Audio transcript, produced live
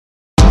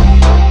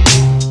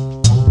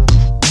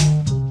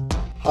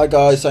Hi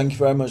guys, thank you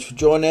very much for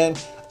joining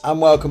and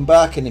welcome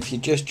back. And if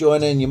you're just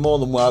joining, you're more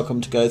than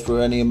welcome to go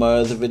through any of my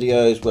other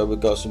videos where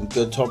we've got some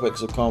good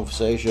topics of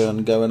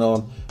conversation going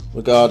on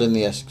regarding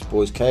the Essex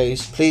Boys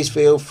case. Please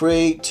feel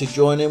free to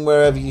join in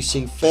wherever you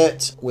see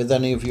fit with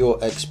any of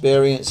your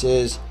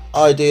experiences,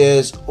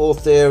 ideas or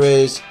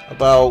theories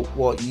about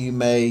what you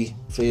may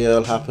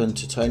feel happened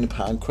to Tony,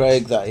 Pat and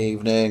Craig that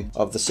evening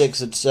of the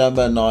 6th of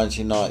December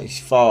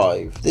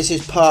 1995. This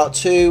is part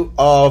 2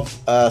 of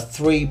a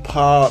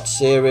 3-part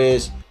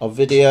series of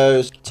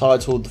videos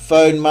titled The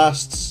Phone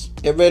Masts.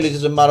 It really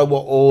doesn't matter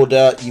what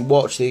order you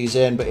watch these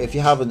in, but if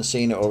you haven't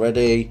seen it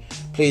already,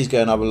 please go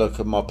and have a look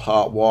at my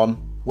part 1,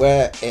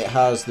 where it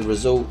has the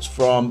results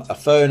from a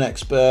phone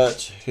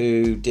expert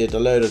who did a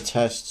load of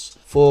tests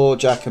for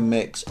Jack and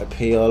Mick's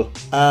appeal,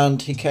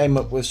 and he came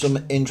up with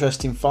some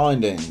interesting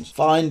findings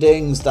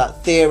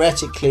that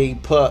theoretically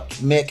put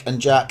Mick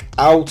and Jack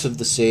out of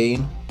the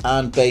scene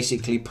and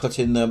basically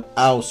putting them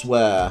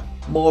elsewhere,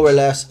 more or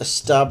less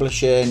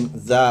establishing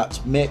that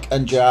Mick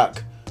and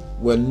Jack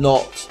were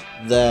not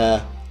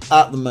there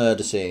at the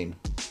murder scene.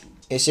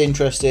 It's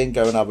interesting,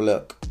 go and have a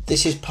look.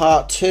 This is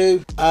part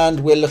 2 and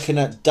we're looking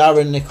at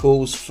Darren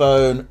Nichols'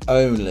 phone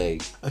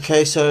only.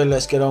 Okay, so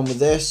let's get on with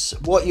this.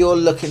 What you're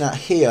looking at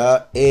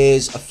here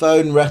is a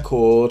phone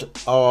record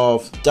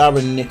of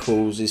Darren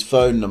Nichols'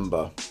 phone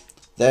number.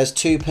 There's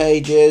 2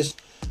 pages,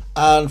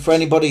 and for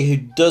anybody who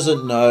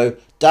doesn't know,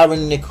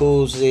 Darren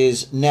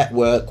Nichols'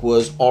 network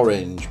was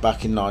Orange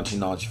back in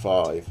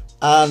 1995.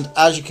 And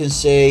as you can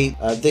see,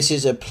 this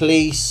is a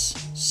police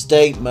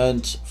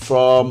statement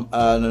from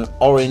an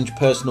Orange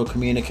Personal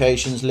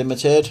Communications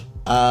Limited,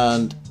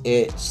 and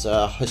it's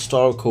a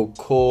historical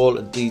call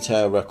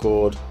detail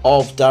record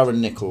of Darren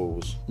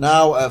Nichols.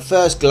 Now at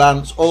first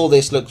glance all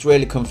this looks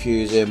really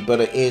confusing, but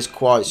it is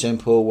quite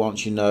simple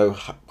once you know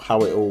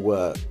how it all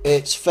works.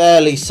 It's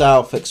fairly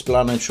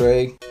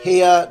self-explanatory.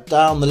 Here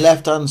down the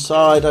left hand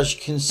side, as you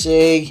can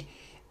see,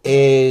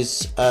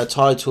 is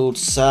titled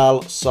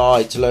Cell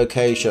Site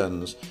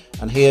Locations,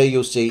 and here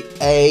you'll see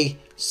A,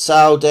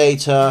 cell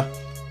data,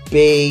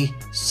 B,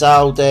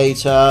 cell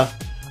data,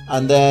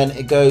 and then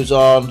it goes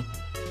on.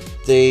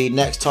 The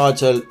next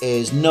title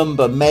is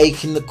number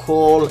making the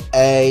call,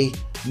 A,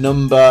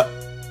 number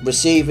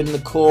receiving the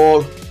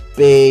call,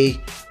 B,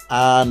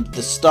 and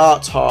the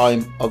start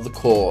time of the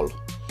call.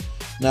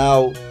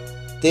 Now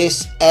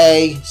this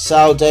A,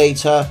 cell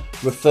data,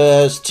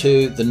 refers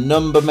to the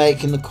number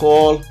making the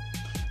call,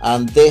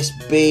 and this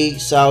B,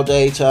 cell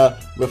data,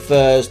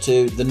 refers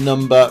to the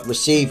number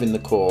receiving the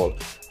call.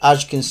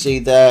 As you can see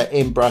there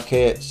in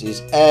brackets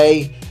is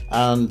A,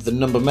 and the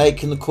number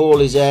making the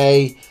call is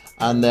A,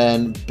 and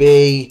then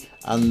B,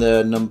 and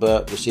the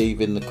number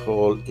receiving the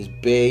call is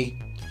B.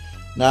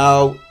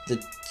 Now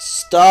the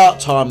start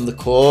time of the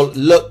call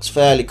looks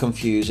fairly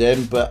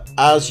confusing, but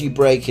as you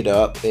break it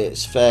up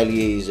it's fairly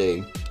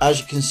easy. As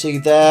you can see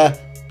there,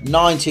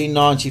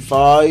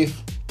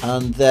 1995,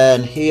 and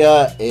then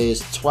here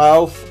is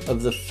 12th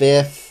of the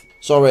 5th,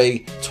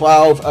 sorry,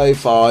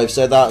 1205,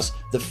 so that's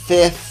the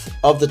 5th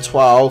of the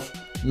 12th,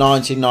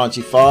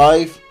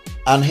 1995,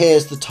 and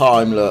here's the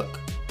time, look,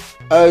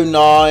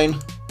 09,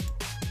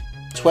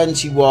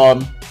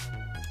 21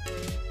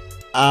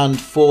 and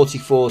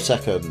 44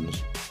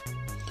 seconds.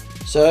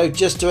 So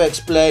just to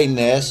explain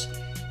this,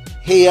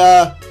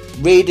 here,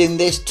 reading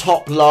this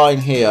top line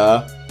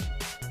here,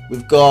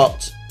 we've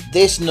got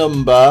this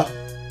number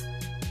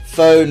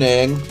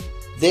phoning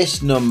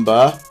this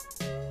number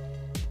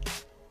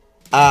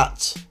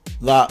at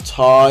that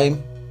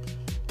time,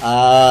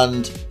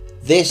 and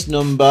this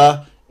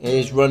number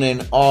is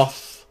running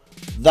off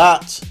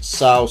that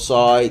cell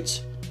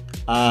site,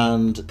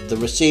 and the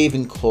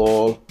receiving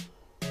call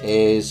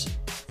is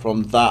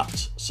from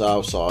that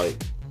cell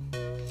site.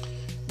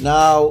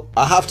 Now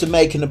I have to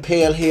make an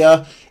appeal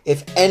here.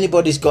 If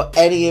anybody's got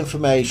any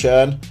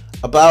information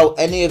about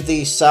any of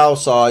these cell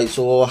sites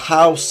or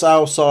how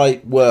cell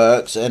site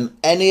works and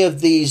any of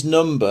these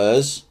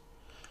numbers,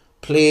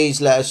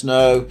 please let us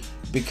know,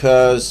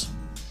 because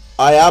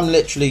I am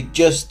literally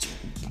just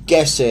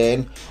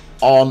guessing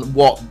on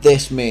what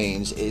this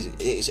means.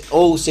 It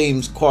all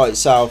seems quite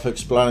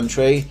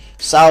self-explanatory.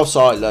 Cell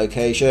site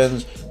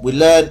locations, we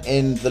learned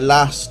in the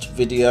last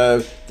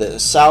video that a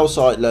cell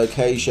site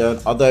location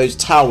are those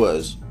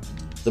towers,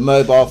 the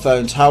mobile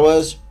phone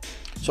towers.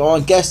 So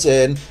I'm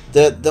guessing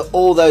that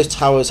all those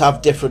towers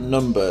have different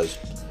numbers.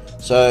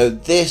 So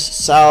this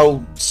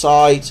cell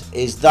site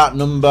is that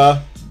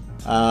number,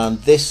 and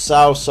this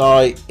cell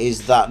site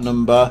is that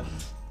number.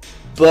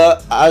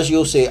 But as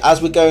you'll see,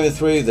 as we're going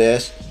through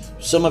this,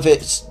 some of you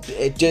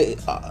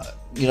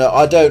know,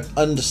 I don't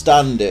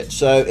understand it.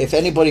 So if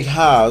anybody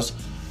has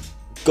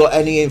got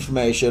any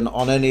information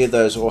on any of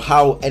those or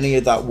how any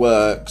of that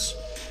works,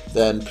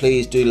 then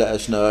please do let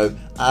us know,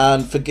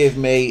 and forgive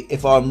me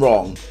if I'm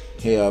wrong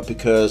here,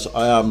 because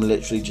I am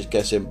literally just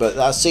guessing, but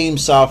that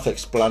seems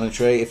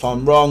self-explanatory. If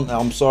I'm wrong,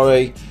 I'm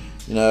sorry,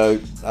 you know,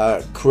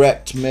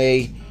 correct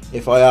me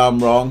if I am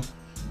wrong,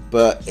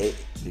 but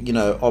you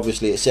know,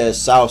 obviously it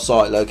says South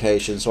site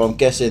location, so I'm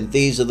guessing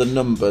these are the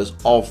numbers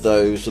of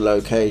those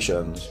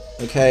locations.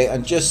 Okay,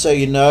 and just so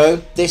you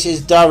know, this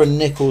is Darren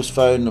Nichols'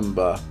 phone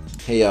number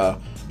here.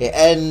 It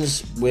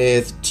ends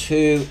with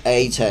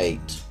 288.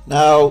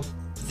 Now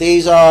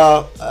these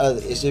are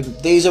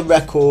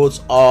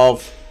records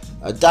of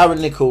Darren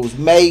Nichols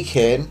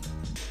making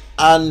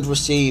and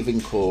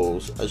receiving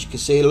calls. As you can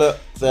see, look,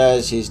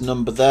 there's his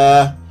number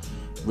there,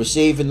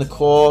 receiving the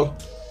call,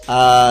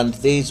 and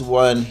these are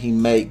when he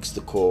makes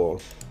the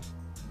call.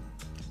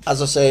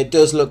 As I say, it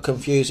does look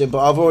confusing,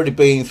 but I've already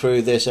been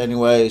through this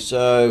anyway,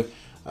 so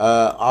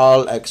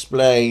I'll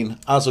explain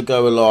as I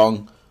go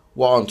along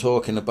what I'm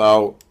talking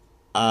about,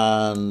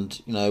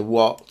 and you know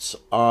what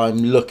I'm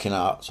looking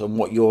at and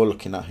what you're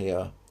looking at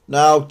here.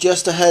 Now,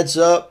 just a heads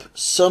up,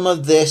 some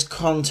of this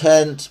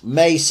content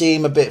may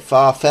seem a bit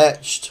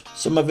far-fetched,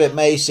 some of it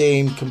may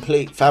seem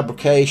complete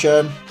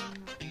fabrication.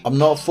 I'm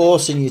not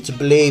forcing you to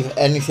believe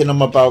anything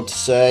I'm about to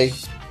say,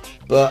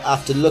 but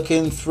after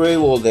looking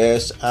through all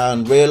this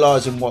and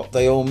realizing what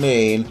they all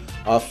mean,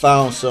 I've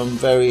found some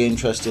very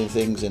interesting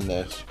things in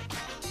this.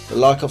 But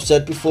like I've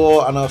said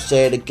before, and I'll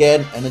say it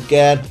again and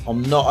again,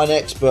 I'm not an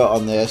expert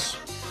on this,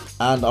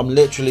 and I'm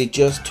literally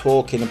just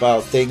talking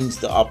about things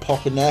that are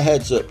popping their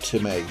heads up to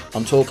me.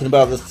 I'm talking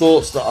about the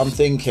thoughts that I'm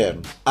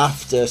thinking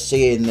after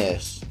seeing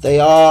this. They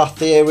are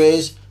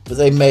theories, but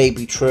they may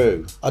be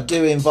true. I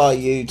do invite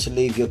you to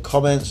leave your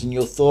comments and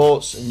your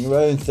thoughts and your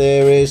own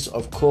theories.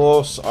 Of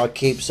course, I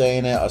keep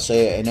saying it, I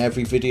say it in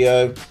every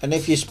video. And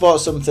if you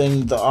spot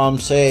something that I'm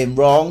saying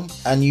wrong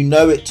and you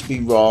know it to be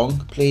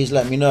wrong, please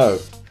let me know.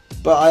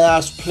 But I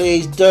ask,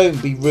 please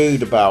don't be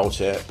rude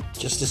about it.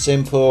 Just a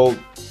simple,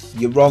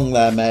 you're wrong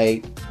there,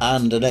 mate,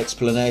 and an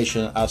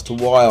explanation as to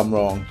why I'm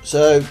wrong.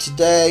 So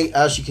today,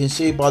 as you can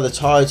see by the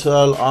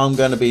title, I'm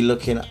going to be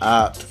looking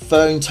at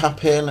phone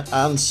tapping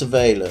and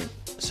surveillance.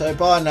 So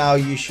by now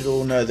you should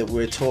all know that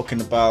we're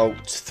talking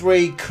about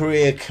three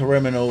career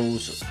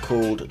criminals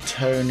called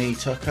Tony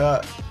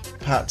Tucker,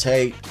 Pat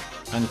Tate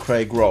and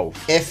Craig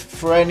Rolfe. If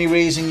for any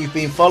reason you've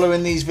been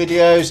following these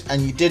videos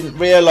and you didn't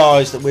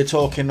realise that we're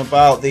talking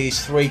about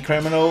these three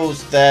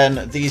criminals,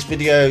 then these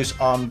videos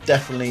are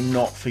definitely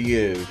not for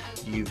you.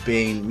 You've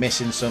been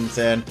missing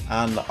something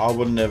and I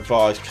wouldn't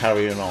advise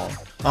carrying on.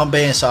 I'm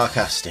being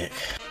sarcastic.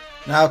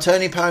 Now,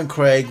 Tony, Pat and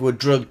Craig were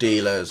drug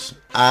dealers,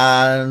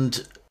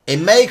 and it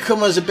may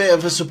come as a bit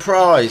of a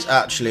surprise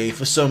actually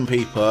for some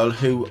people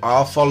who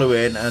are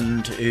following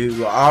and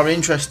who are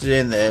interested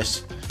in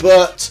this,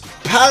 but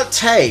Pat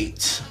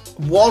Tate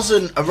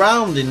wasn't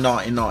around in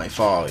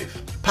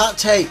 1995. Pat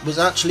Tate was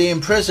actually in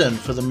prison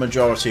for the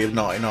majority of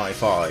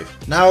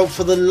 1995. Now,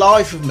 for the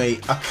life of me,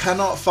 I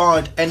cannot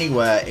find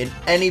anywhere in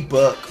any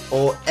book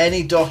or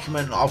any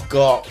document I've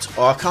got,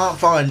 or I can't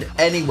find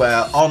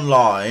anywhere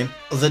online,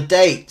 the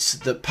dates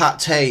that Pat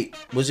Tate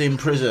was in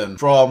prison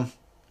from.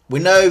 We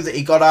know that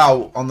he got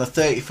out on the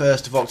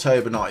 31st of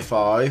October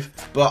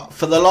 95, but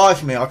for the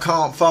life of me, I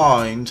can't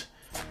find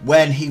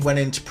when he went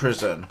into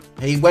prison.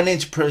 He went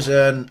into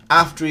prison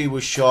after he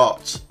was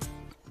shot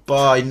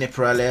by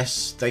Nipper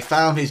Ellis. They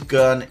found his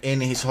gun in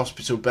his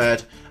hospital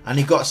bed and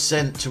he got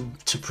sent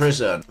to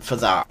prison for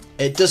that.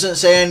 It doesn't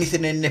say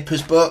anything in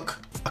Nipper's book.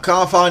 I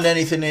can't find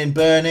anything in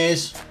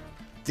Bernie's.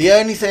 The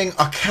only thing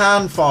I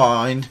can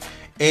find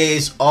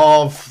is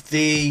of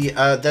the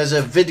there's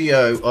a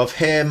video of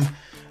him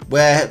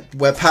where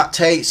Pat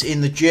Tate's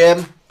in the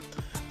gym,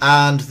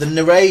 and the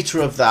narrator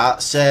of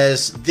that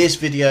says this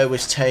video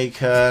was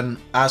taken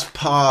as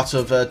part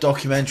of a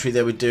documentary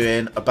they were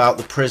doing about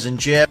the prison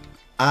gym,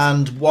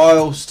 and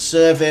whilst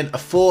serving a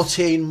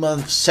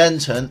 14-month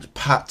sentence,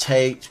 Pat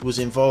Tate was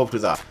involved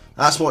with that.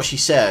 That's what she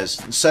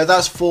says. So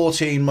that's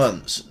 14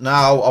 months.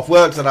 Now, I've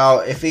worked that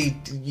out. If you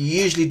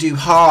usually do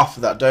half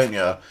of that, don't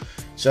you?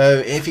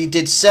 So if he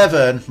did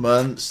 7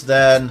 months,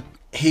 then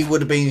he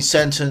would have been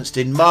sentenced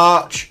in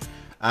March,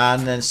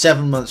 and then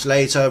 7 months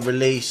later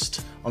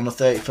released on the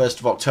 31st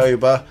of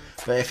October.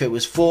 But if it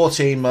was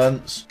 14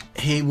 months,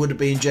 he would have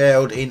been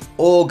jailed in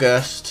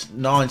August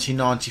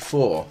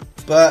 1994.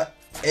 But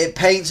it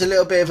paints a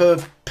little bit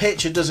of a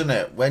picture, doesn't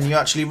it, when you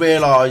actually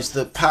realise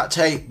that Pat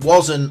Tate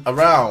wasn't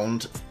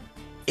around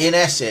in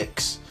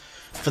Essex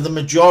for the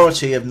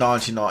majority of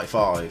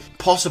 1995,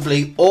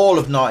 possibly all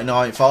of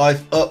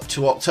 1995 up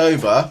to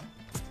October,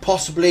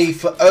 possibly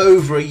for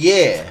over a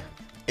year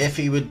if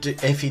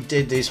he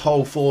did his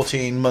whole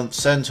 14-month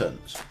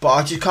sentence. But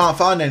I just can't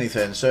find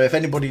anything, so if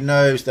anybody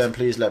knows, then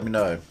please let me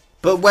know.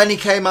 But when he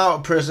came out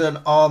of prison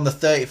on the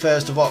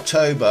 31st of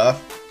October,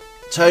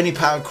 Tony,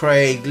 Pat and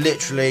Craig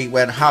literally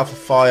went hell for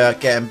fire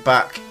getting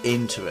back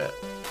into it.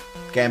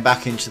 Getting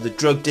back into the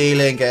drug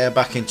dealing, getting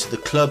back into the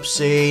club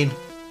scene,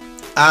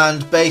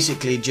 and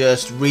basically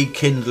just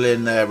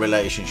rekindling their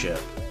relationship.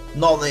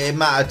 Not that it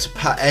mattered to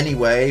Pat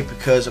anyway,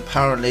 because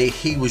apparently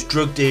he was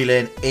drug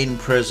dealing in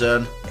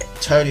prison.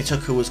 Tony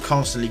Tucker was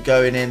constantly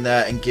going in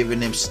there and giving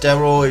him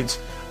steroids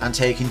and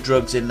taking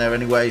drugs in there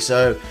anyway,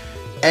 so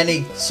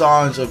any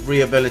signs of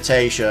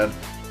rehabilitation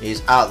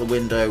is out the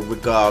window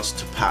regards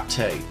to Pat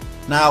Tate.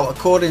 Now,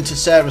 according to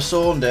Sarah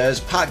Saunders,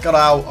 Pat got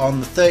out on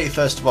the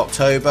 31st of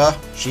October.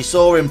 She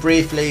saw him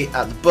briefly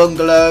at the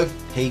bungalow.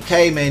 He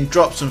came in,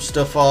 dropped some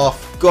stuff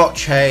off, got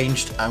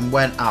changed and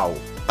went out.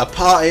 A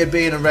party had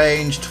been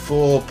arranged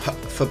for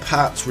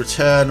Pat's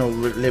return or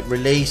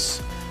release,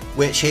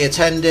 which he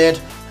attended,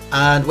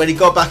 and when he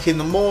got back in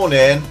the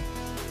morning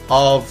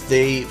of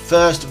the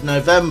 1st of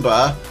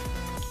November,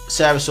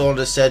 Sarah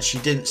Saunders said she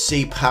didn't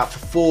see Pat for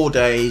 4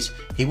 days.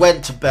 He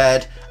went to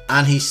bed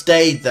and he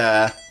stayed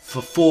there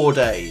for 4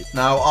 days.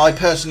 Now, I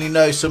personally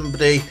know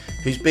somebody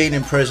who's been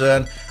in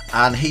prison,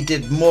 and he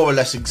did more or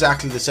less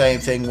exactly the same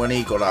thing when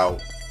he got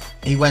out.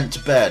 He went to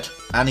bed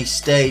and he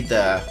stayed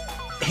there.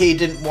 He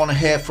didn't want to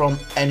hear from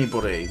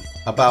anybody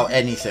about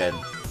anything.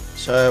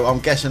 So I'm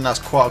guessing that's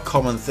quite a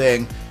common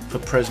thing for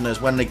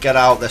prisoners. When they get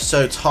out, they're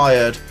so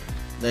tired,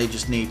 they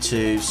just need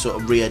to sort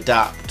of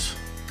readapt.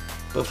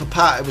 But for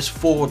Pat, it was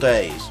 4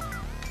 days.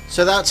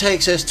 So that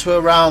takes us to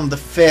around the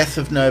 5th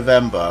of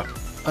November.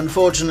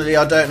 Unfortunately,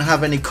 I don't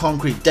have any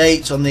concrete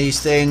dates on these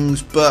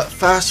things, but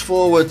fast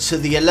forward to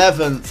the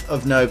 11th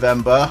of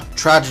November,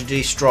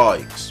 tragedy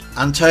strikes,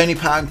 and Tony,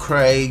 Pat and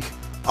Craig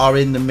are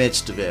in the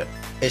midst of it.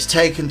 It's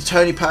taken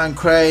Tony, Pat and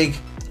Craig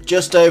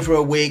just over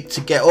a week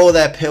to get all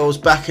their pills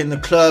back in the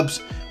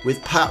clubs,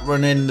 with Pat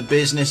running the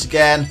business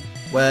again,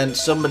 when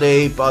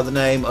somebody by the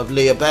name of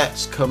Leah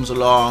Betts comes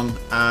along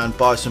and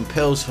buys some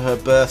pills for her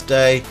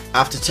birthday.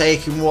 After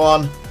taking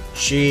one,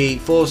 she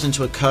falls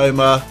into a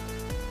coma,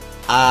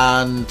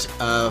 and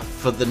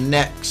for the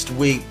next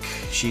week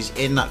she's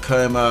in that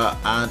coma,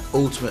 and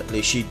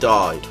ultimately she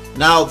died.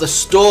 Now, the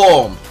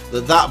storm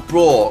that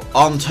brought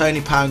on Tony,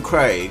 Pat and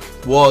Craig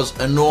was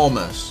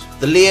enormous.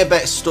 The Leah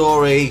Betts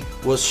story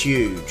was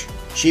huge.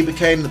 She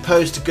became the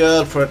poster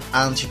girl for an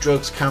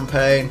anti-drugs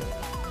campaign,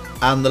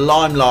 and the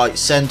limelight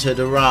centred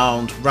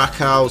around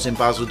Rackhouse in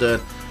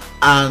Basildon,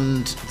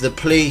 and the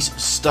police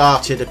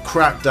started a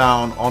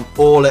crackdown on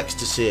all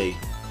ecstasy.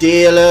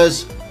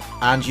 Dealers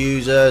and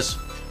users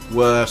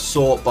were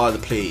sought by the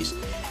police.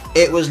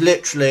 It was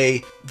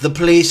literally, the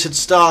police had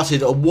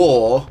started a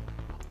war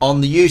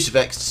on the use of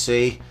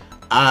ecstasy,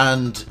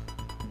 and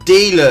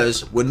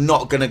dealers were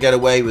not going to get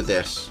away with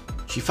this.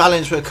 She fell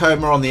into a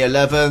coma on the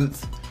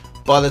 11th.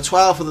 By the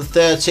 12th or the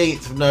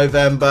 13th of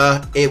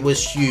November, it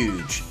was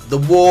huge. The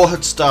war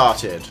had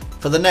started.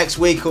 For the next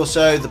week or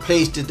so, the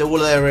police did all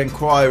their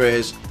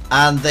inquiries,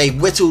 and they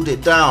whittled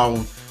it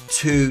down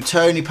to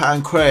Tony, Pat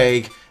and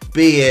Craig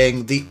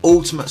being the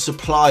ultimate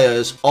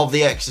suppliers of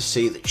the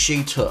ecstasy that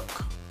she took.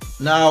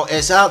 Now,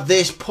 it's at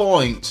this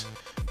point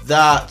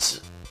that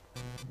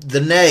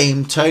the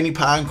name Tony,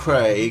 Pat and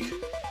Craig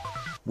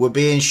were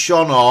being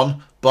shone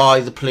on by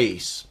the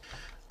police,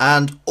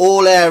 and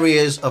all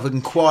areas of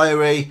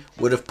inquiry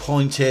would have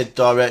pointed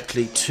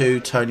directly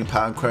to Tony,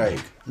 Pat and Craig.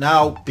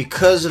 Now,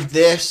 because of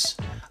this,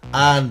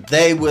 and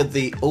they were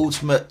the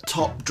ultimate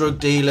top drug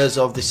dealers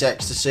of this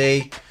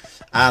ecstasy,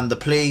 and the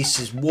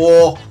police's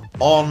war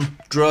on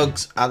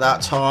drugs at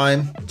that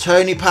time,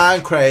 Tony, Pat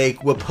and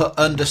Craig were put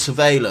under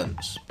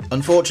surveillance.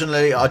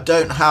 Unfortunately, I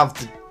don't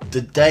have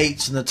the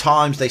dates and the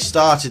times they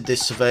started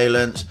this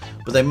surveillance,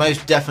 but they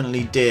most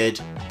definitely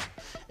did.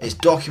 It's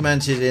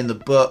documented in the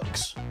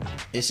books,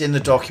 it's in the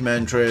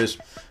documentaries,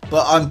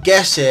 but I'm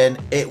guessing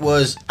it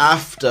was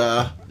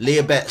after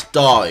Leah Betts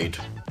died.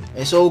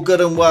 It's all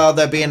good and well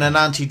there being an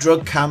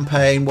anti-drug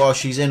campaign while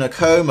she's in a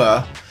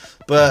coma,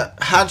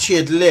 but had she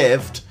had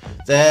lived,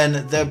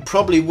 then there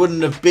probably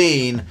wouldn't have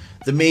been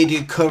the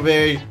media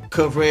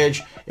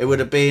coverage. It would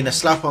have been a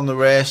slap on the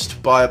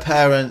wrist by her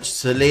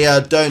parents to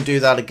Leah, don't do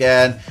that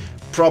again.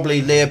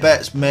 Probably Leah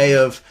Betts may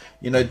have,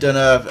 done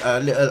a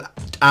little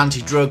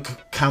anti-drug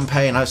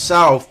campaign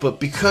herself, but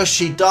because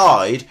she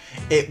died,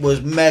 it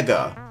was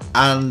mega.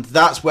 And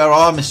that's where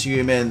I'm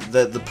assuming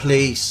that the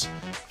police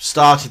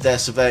started their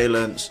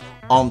surveillance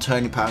on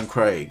Tony, Pat and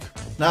Craig.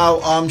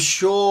 Now, I'm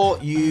sure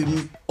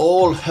you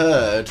all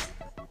heard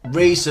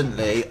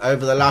recently,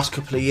 over the last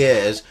couple of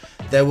years,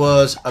 there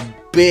was a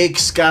big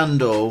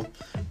scandal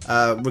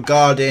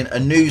regarding a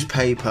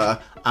newspaper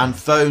and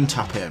phone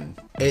tapping.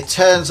 It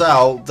turns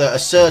out that a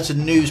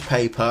certain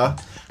newspaper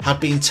had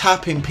been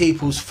tapping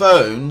people's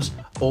phones,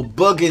 or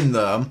bugging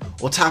them,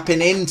 or tapping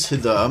into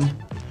them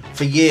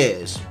for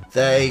years.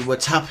 They were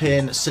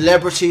tapping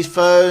celebrities'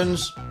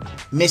 phones,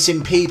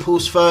 missing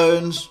people's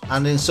phones,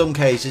 and in some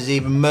cases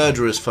even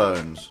murderers'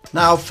 phones.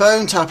 Now,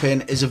 phone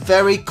tapping is a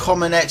very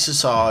common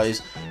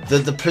exercise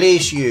that the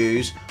police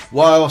use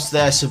whilst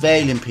they're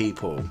surveilling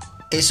people.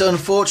 It's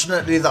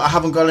unfortunately that I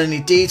haven't got any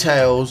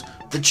details.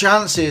 The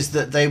chances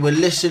that they were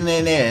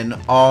listening in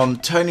on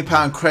Tony,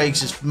 Pat and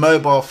Craig's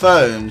mobile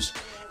phones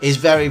is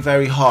very,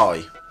 very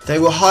high. They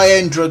were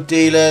high-end drug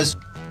dealers,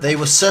 they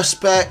were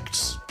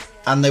suspects,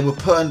 and they were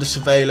put under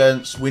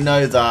surveillance. We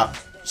know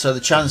that. So the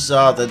chances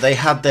are that they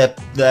had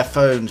their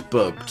phones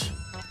bugged.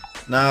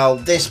 Now,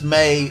 this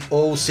may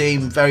all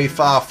seem very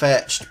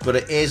far-fetched, but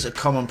it is a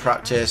common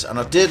practice, and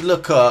I did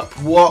look up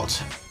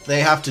what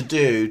they have to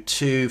do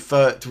to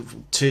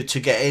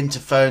get into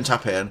phone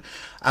tapping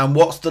and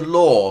what's the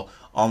law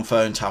on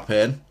phone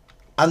tapping.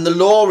 And the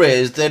law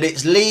is that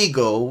it's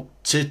legal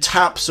to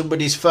tap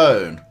somebody's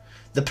phone.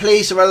 The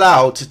police are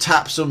allowed to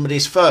tap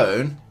somebody's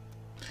phone.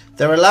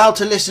 They're allowed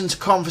to listen to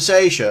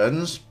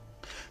conversations.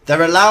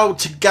 They're allowed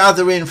to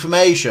gather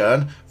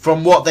information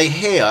from what they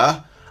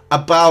hear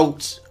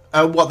about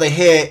what they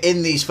hear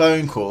in these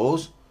phone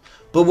calls.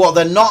 But what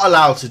they're not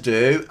allowed to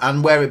do,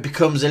 and where it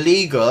becomes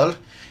illegal,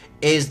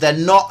 is they're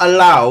not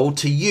allowed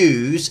to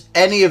use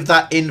any of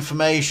that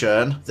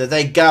information that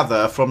they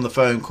gather from the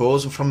phone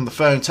calls and from the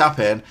phone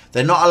tapping.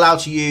 They're not allowed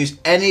to use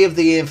any of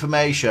the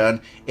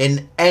information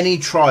in any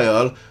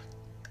trial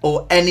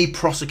or any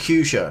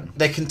prosecution.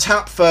 They can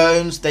tap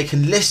phones, they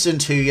can listen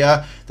to you,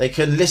 they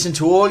can listen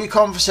to all your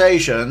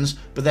conversations,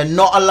 but they're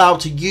not allowed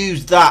to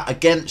use that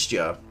against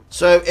you.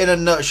 So in a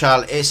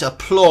nutshell, it's a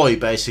ploy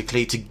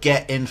basically to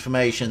get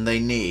information they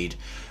need.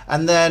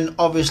 And then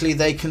obviously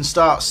they can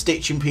start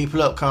stitching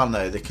people up, can't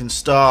they? They can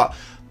start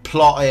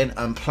plotting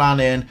and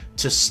planning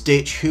to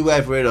stitch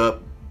whoever it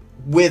up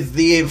with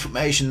the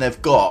information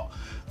they've got.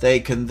 They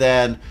can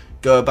then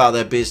go about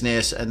their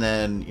business and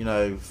then, you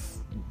know,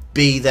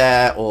 be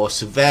there or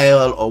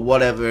surveil or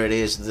whatever it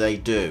is they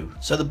do.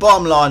 So the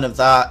bottom line of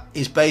that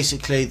is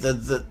basically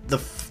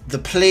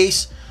the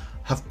police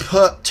have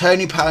put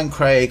Tony, Pat and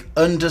Craig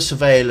under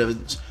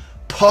surveillance,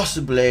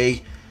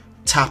 possibly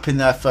tapping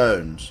their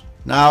phones.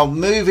 Now,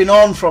 moving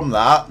on from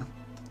that,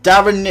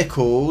 Darren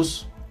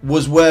Nichols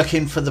was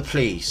working for the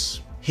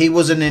police. He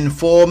was an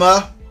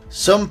informer.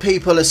 Some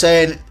people are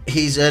saying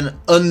he's an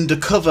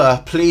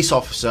undercover police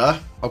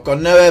officer. I've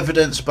got no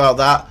evidence about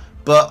that,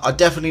 but I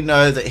definitely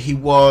know that he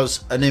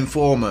was an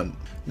informant.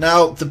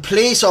 Now, the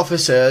police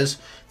officers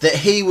that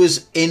he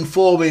was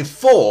informing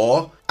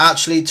for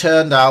actually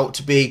turned out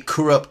to be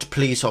corrupt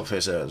police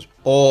officers,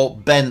 or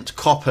bent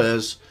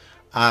coppers,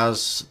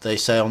 as they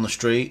say on the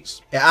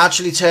streets. It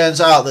actually turns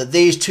out that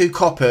these two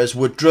coppers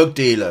were drug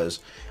dealers,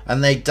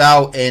 and they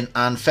dealt in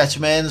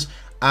amphetamines,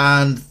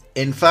 and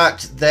in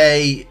fact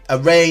they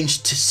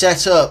arranged to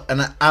set up an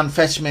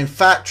amphetamine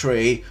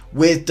factory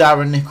with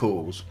Darren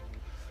Nichols.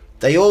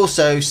 They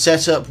also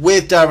set up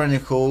with Darren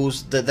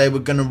Nichols that they were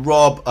going to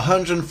rob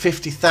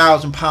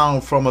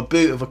 £150,000 from a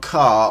boot of a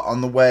car on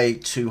the way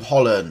to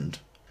Holland.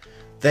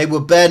 They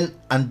were bent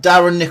and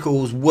Darren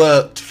Nichols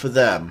worked for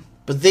them.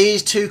 But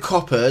these two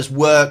coppers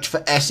worked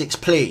for Essex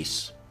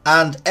Police,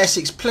 and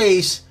Essex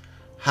Police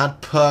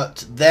had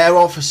put their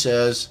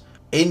officers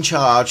in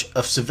charge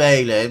of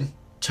surveilling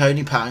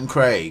Tony, Pat and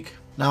Craig.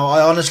 Now,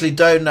 I honestly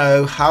don't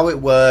know how it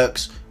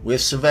works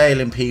with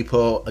surveilling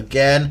people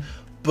again,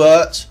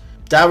 but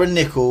Darren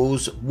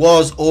Nichols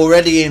was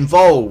already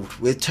involved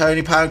with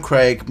Tony, Pat and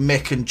Craig,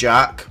 Mick and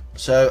Jack.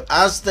 So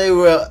as they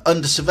were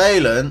under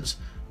surveillance,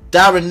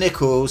 Darren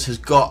Nichols has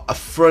got a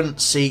front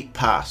seat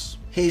pass.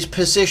 He's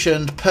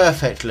positioned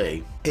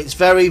perfectly. It's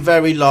very,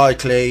 very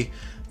likely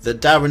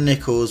that Darren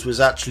Nichols was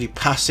actually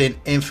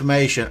passing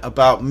information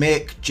about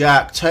Mick,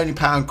 Jack, Tony,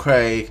 Pat and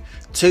Craig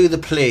to the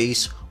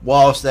police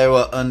whilst they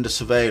were under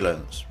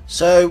surveillance.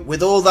 So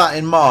with all that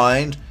in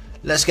mind,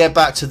 let's get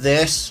back to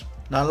this.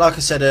 Now, like I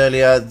said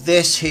earlier,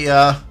 this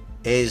here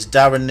is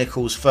Darren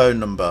Nichols' phone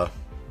number.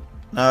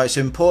 Now, it's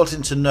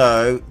important to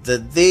know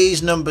that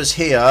these numbers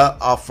here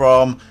are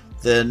from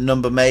the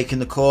number making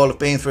the call. I've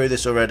been through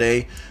this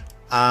already,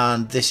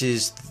 and this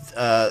is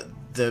the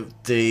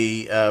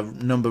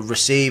number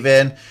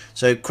receiving.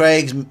 So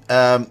Craig's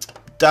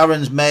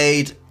Darren's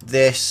made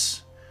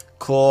this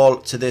call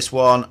to this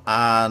one,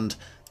 and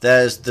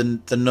there's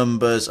the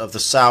numbers of the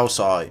south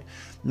side.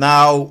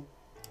 Now,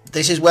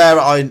 this is where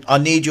I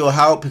need your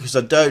help, because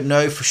I don't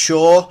know for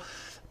sure,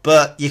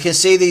 but you can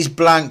see these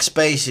blank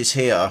spaces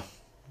here,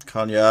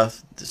 can't you?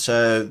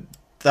 So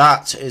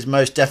that is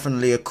most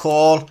definitely a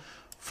call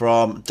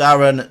from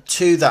Darren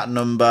to that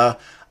number,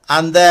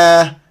 and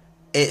there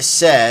it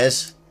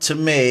says to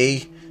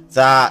me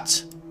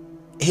that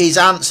he's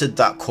answered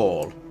that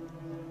call.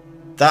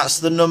 That's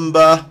the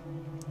number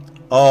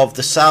of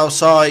the south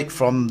side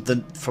from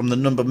the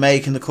number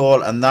making the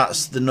call, and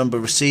that's the number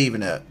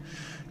receiving it.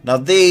 Now,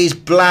 these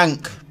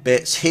blank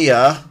bits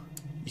here,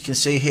 you can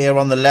see here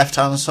on the left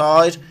hand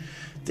side,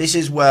 this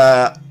is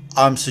where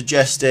I'm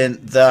suggesting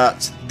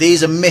that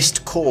these are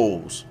missed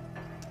calls.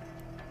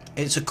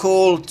 It's a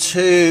call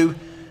to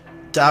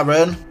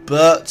Darren,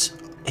 but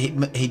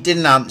he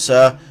didn't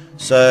answer,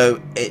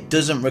 so it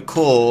doesn't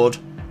record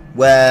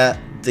where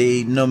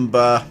the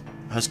number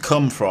has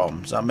come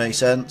from. Does that make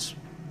sense?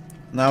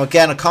 Now,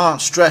 again, I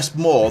can't stress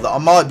more that I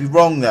might be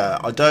wrong there.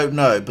 I don't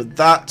know, but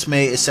that to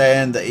me is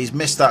saying that he's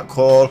missed that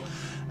call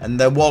and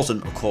there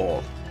wasn't a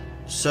call.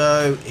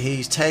 So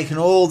he's taken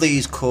all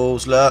these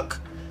calls. Look,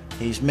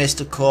 he's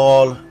missed a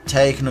call,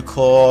 taken a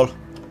call,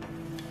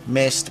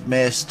 missed,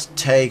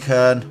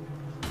 taken,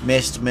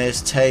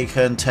 missed,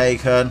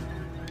 taken.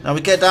 Now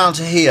we get down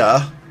to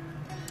here,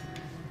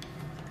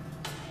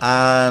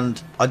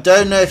 and I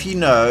don't know if you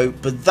know,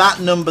 but that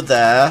number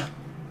there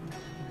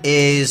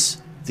is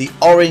the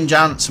orange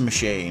answer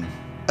machine,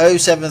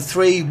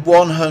 073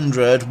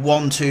 100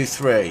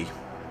 123.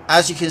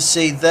 As you can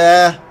see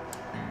there,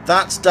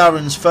 that's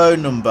Darren's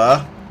phone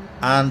number,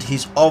 and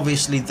he's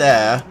obviously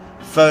there,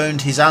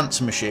 phoned his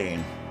answer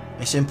machine.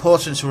 It's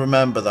important to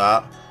remember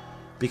that,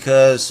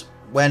 because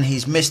when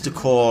he's missed a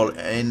call,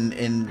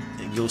 in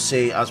you'll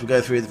see as we go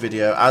through the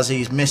video, as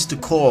he's missed a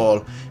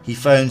call, he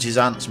phones his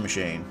answer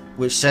machine,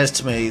 which says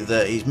to me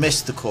that he's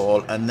missed the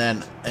call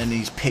and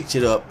he's picked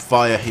it up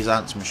via his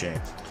answer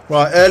machine.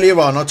 Right, earlier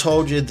on I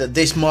told you that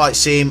this might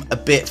seem a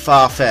bit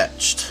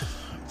far-fetched,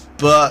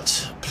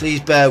 but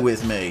please bear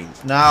with me.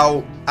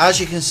 Now, as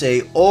you can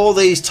see, all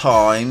these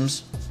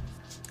times,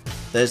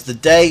 there's the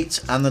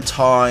date and the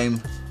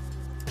time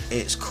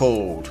it's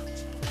called.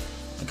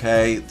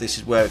 Okay, this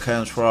is where it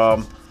comes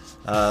from,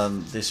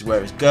 this is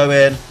where it's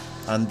going,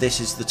 and this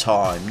is the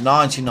time.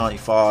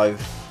 1995,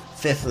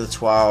 5th of the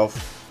 12th,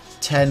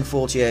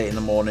 10:48 in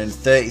the morning,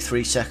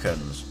 33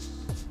 seconds.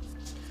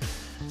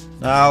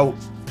 Now,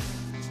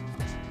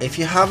 if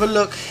you have a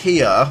look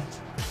here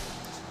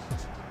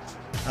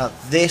at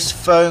this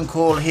phone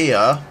call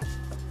here,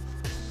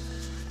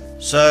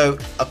 so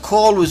a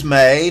call was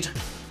made,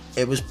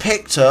 it was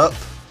picked up,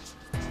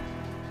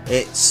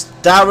 it's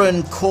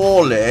Darren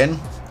calling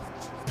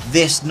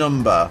this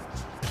number,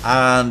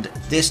 and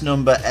this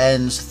number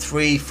ends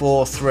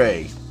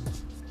 343.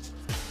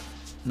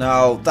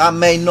 Now that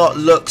may not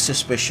look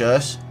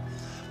suspicious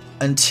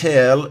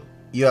until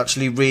you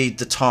actually read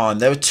the time.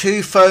 There were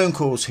two phone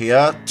calls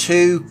here,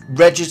 two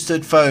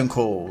registered phone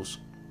calls.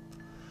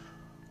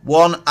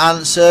 One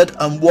answered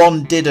and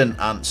one didn't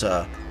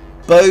answer,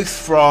 both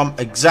from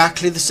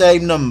exactly the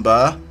same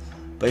number,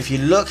 but if you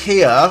look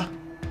here,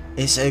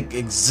 it's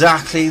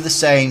exactly the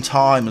same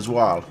time as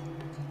well.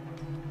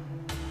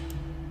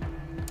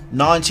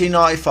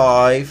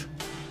 1995,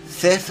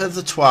 5th of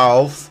the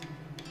 12th,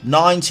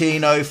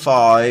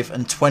 1905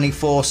 and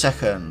 24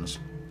 seconds.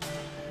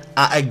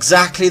 At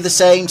exactly the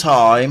same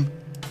time,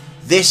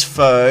 this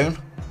phone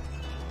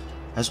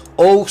has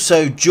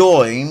also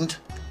joined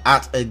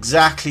at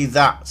exactly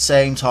that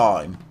same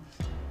time.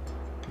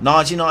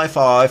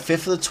 1995,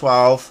 5th of the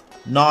 12th,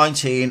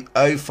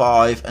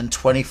 1905 and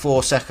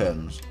 24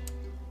 seconds.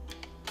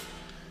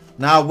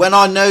 Now, when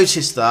I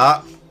noticed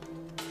that,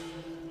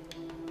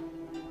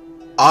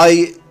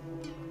 I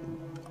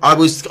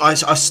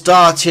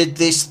started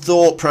this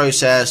thought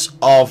process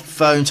of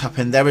phone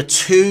tapping. There are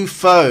two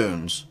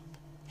phones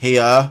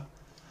here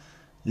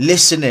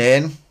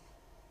listening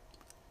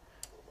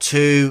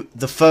to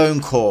the phone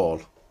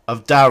call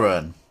of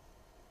Darren.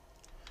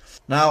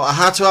 Now, I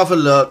had to have a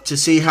look to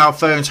see how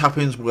phone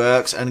tapping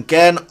works, and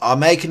again, I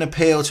make an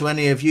appeal to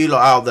any of you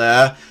lot out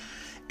there.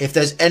 If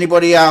there's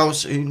anybody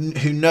else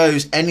who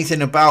knows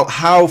anything about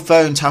how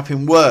phone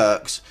tapping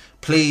works,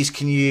 please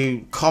can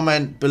you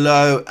comment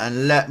below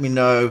and let me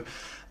know.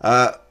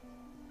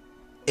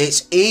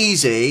 It's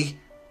easy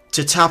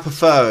to tap a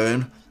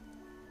phone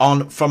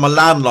from a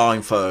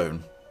landline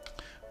phone,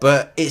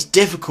 but it's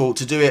difficult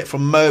to do it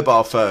from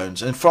mobile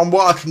phones, and from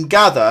what I can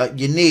gather,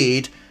 you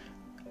need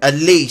at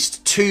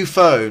least two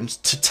phones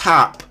to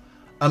tap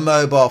a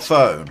mobile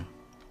phone.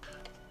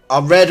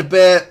 I've read a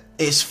bit.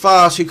 It's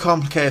far too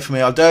complicated for me.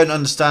 I don't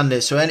understand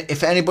it. So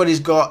if anybody's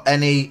got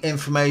any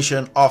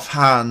information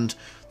offhand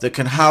that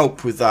can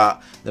help with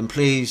that, then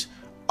please,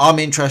 I'm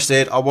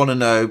interested. I want to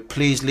know.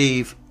 Please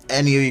leave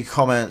any of your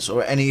comments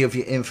or any of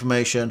your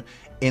information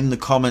in the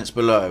comments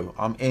below.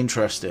 I'm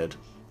interested.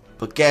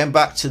 But getting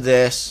back to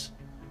this,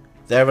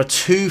 there are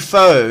two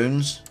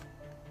phones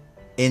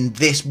in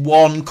this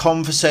one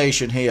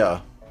conversation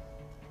here.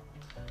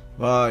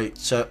 Right,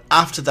 so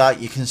after that,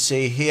 you can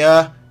see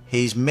here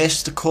he's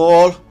missed a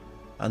call,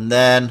 and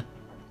then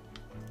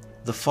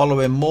the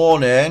following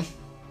morning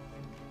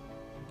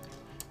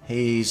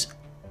he's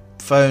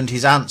phoned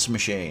his answer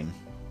machine,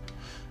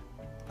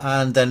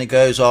 and then it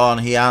goes on,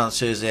 he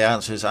answers,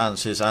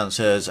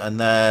 and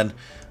then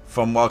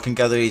from what I can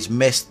gather, he's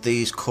missed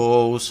these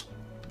calls,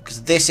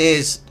 because this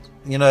is,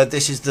 you know,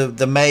 this is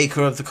the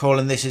maker of the call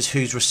and this is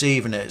who's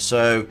receiving it.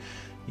 So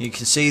you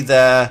can see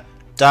there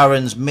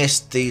Darren's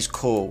missed these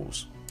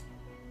calls.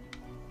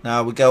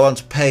 Now we go on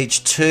to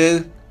page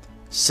 2,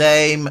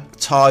 same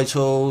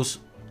titles,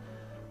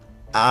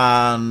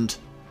 and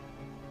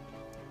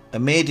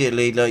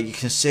immediately, like, you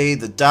can see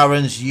that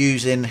Darren's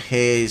using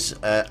his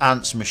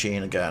answer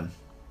machine again.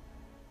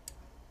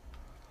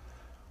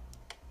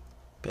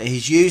 But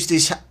he's used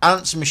his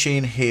answer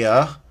machine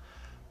here,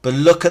 but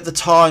look at the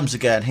times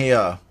again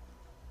here.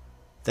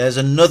 There's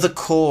another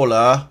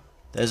caller,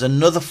 there's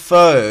another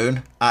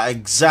phone at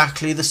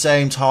exactly the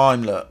same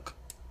time, look.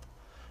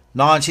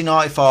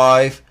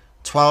 1995,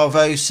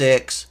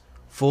 12:06,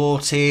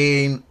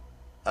 14,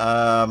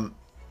 so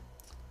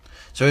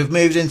we've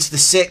moved into the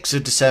 6th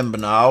of December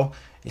now.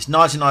 It's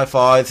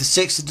 1995, the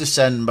 6th of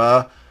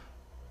December,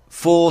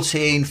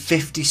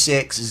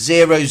 14:56,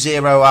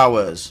 00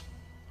 hours.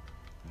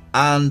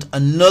 And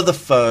another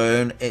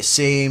phone, it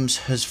seems,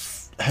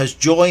 has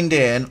joined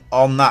in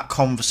on that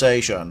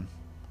conversation,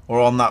 or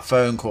on that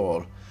phone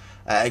call,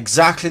 at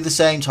exactly the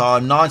same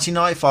time.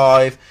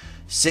 1995,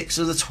 6th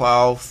of the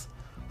 12th,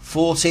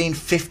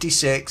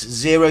 14:56,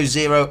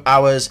 00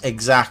 hours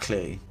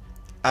exactly.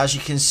 As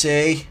you can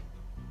see,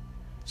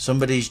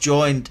 Somebody's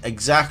joined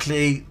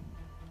exactly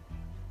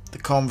the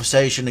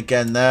conversation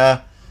again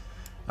there.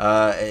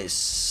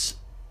 It's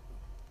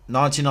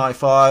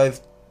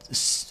 1995, the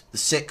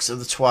 6th of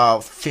the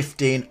 12th,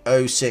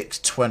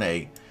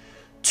 15:06:20.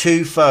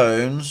 Two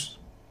phones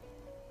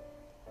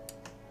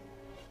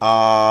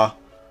are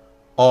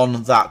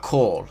on that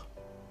call.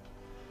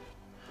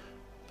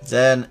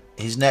 Then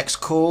his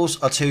next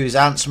calls are to his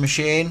answer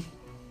machine.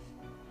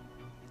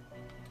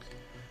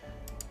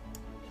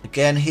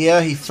 Again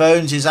here he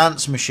phones his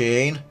answer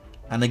machine,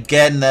 and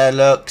again there,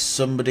 look,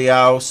 somebody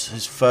else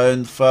has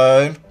phoned the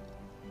phone,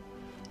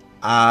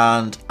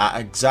 and at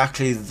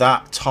exactly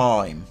that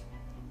time,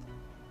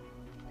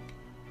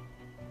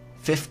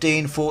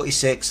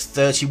 15:46,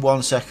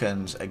 31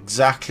 seconds,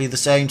 exactly the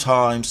same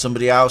time,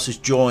 somebody else has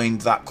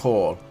joined that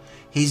call.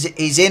 He's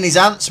in his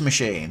answer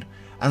machine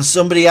and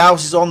somebody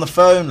else is on the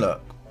phone,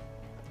 look.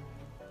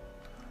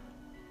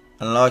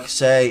 And like I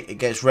say, it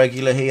gets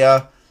regular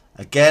here.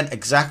 Again,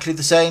 exactly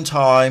the same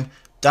time,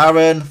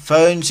 Darren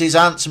phones his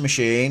answer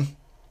machine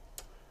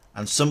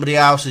and somebody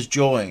else has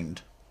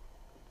joined.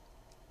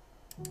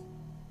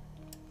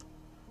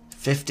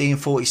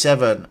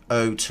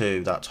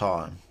 15:47:02 that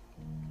time.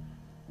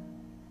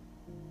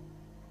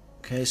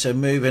 Okay, so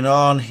moving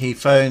on, he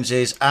phones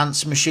his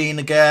answer machine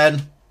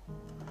again.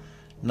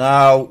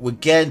 Now we're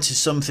getting to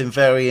something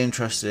very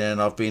interesting.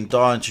 I've been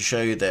dying to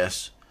show you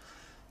this.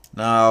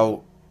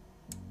 Now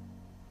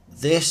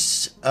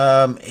this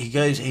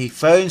he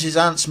phones his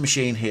answer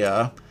machine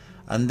here,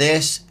 and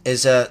this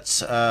is at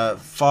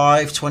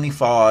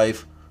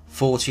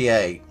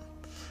 5:25:48.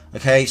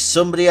 Okay,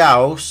 somebody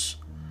else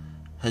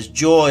has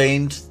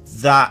joined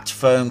that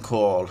phone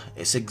call.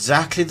 It's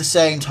exactly the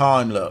same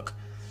time, look.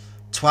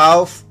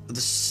 12th,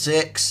 the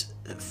 6th,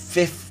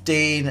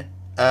 15,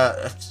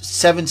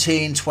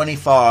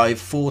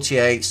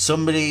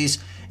 17:25:48.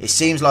 It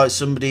seems like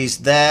somebody's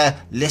there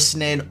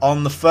listening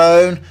on the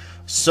phone.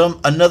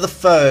 Another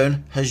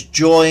phone has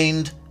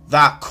joined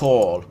that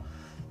call.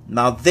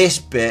 Now this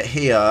bit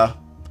here,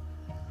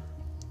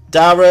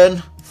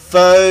 Darren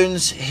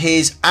phones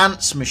his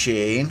answer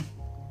machine,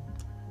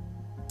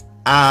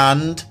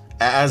 and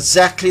at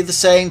exactly the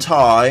same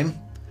time,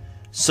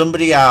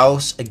 somebody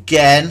else,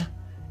 again,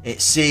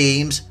 it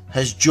seems,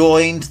 has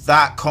joined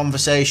that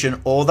conversation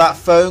or that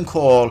phone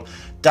call.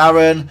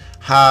 Darren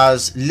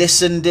has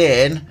listened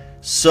in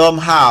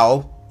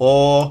somehow,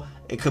 or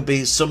it could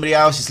be somebody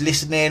else is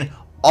listening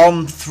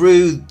on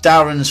through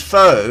Darren's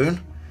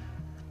phone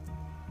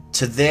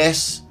to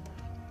this.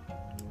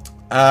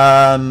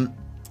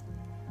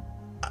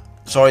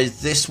 Sorry,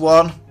 this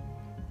one.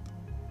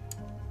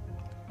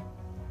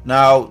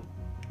 Now,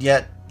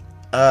 yeah,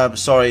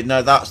 sorry,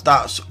 no,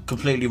 that's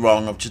completely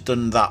wrong. I've just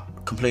done that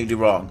completely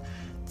wrong.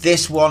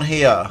 This one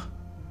here.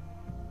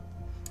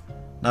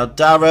 Now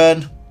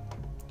Darren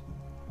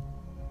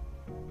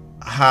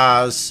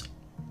has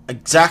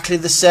exactly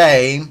the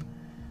same.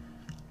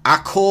 A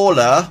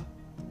caller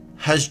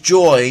has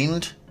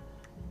joined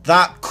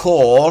that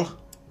call,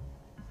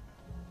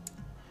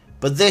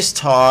 but this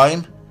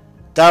time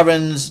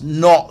Darren's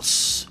not.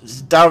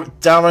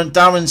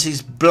 Darren's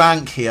is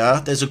blank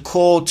here. There's a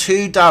call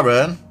to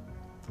Darren,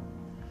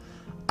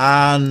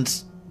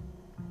 and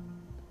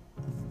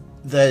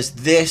there's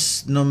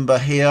this number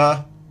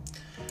here,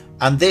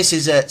 and this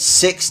is at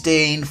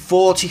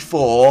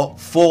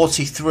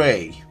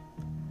 16:44:43.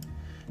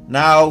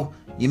 Now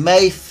you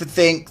may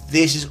think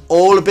this is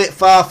all a bit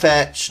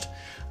far-fetched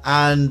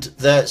and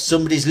that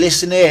somebody's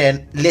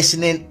listening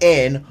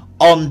in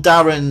on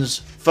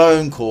Darren's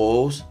phone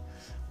calls,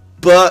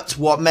 but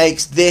what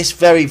makes this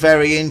very,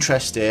 very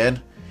interesting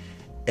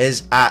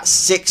is at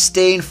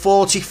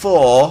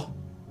 16:44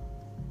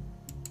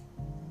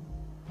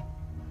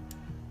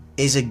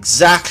 is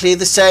exactly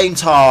the same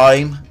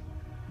time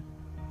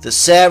that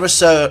Sarah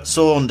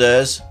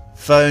Saunders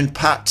phoned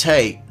Pat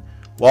Tate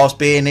whilst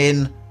being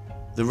in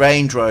the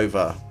Range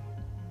Rover.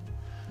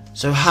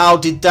 So how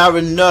did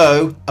Darren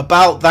know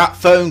about that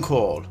phone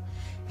call?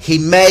 He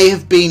may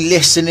have been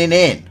listening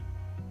in.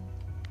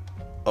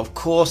 Of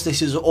course,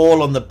 this is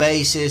all on the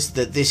basis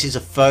that this is a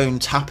phone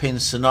tapping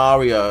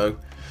scenario,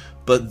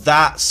 but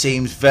that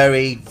seems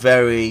very,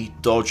 very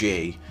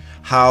dodgy.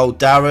 How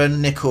Darren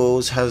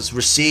Nichols has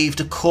received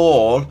a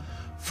call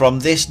from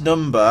this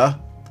number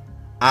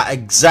at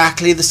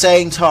exactly the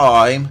same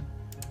time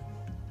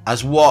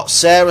as what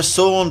Sarah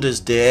Saunders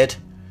did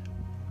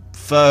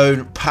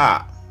phone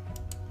Pat.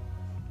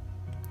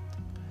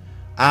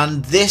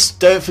 And this,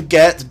 don't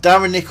forget,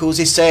 Darren Nichols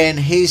is saying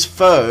his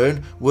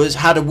phone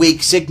had a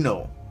weak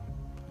signal,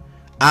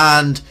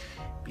 and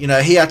you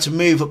know, he had to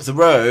move up the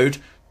road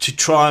to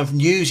try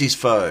and use his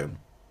phone.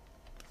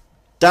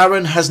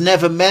 Darren has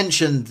never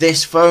mentioned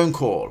this phone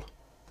call.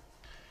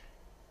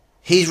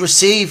 He's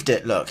received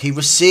it, look, he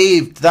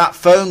received that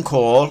phone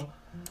call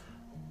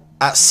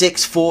at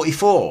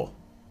 6:44.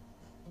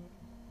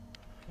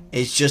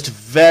 It's just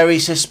very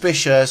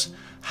suspicious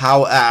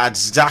how at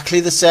exactly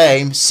the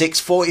same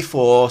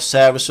 6:44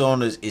 Sarah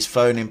Saunders is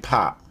phoning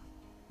Pat.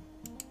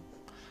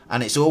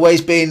 And it's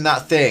always been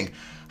that thing.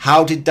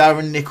 How did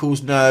Darren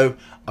Nichols know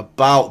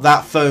about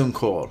that phone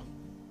call?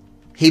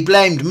 He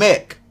blamed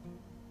Mick.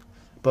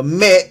 But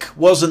Mick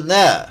wasn't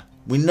there.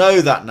 We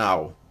know that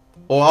now.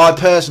 Or I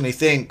personally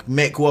think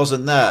Mick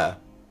wasn't there.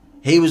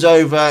 He was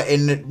over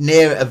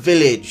near a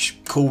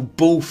village called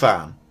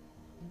Bullfan.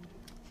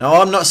 Now,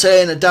 I'm not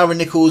saying that Darren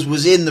Nichols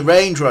was in the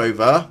Range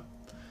Rover.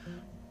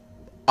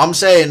 I'm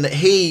saying that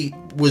he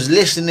was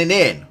listening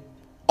in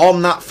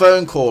on that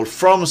phone call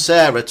from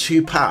Sarah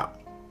to Pat.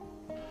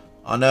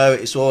 I know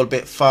it's all a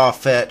bit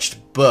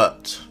far-fetched,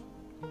 but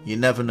you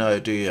never know,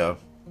 do you?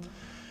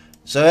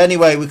 So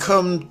anyway, we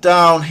come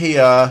down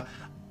here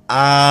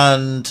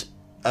and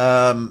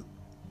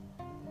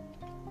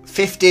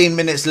 15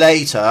 minutes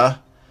later,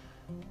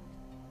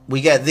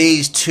 we get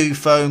these two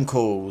phone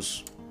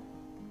calls.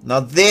 Now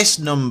this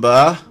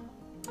number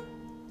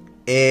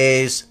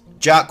is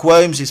Jack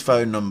Womes'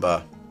 phone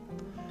number.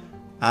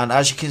 And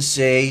as you can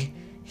see,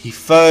 he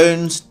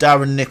phones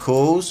Darren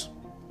Nichols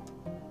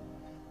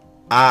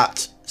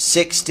at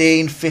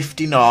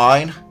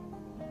 16:59,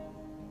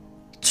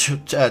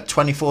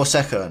 24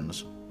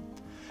 seconds.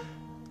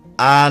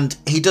 And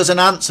he doesn't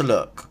answer,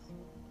 look.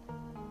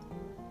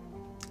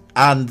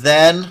 And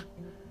then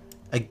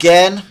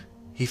again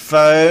he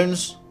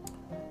phones.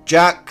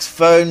 Jack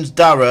phones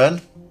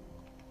Darren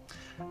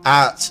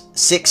at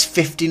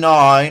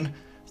 6:59,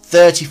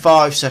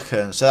 35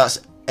 seconds. So that's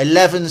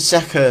 11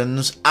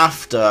 seconds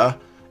after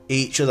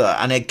each other.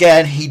 And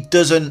again he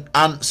doesn't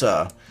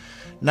answer.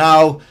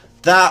 Now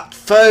that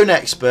phone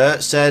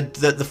expert said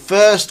that the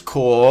first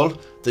call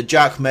that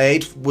Jack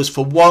made was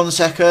for 1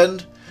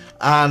 second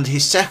and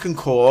his second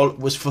call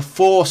was for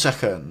 4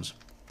 seconds.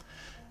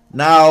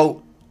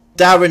 Now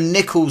Darren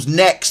Nichols'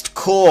 next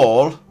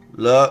call,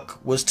 look,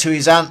 was to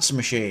his answer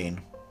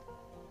machine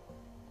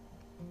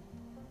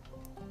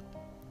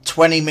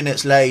 20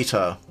 minutes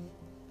later.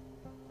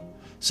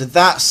 So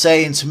that's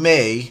saying to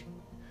me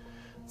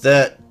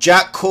that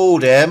Jack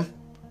called him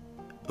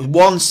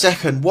 1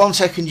 second. 1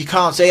 second, you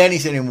can't say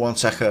anything in 1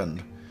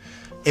 second.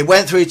 It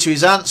went through to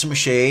his answer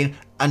machine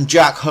and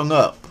Jack hung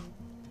up.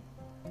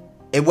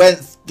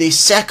 The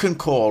second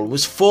call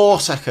was 4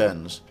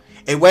 seconds.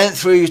 It went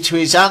through to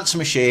his answer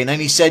machine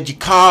and he said, your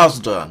car's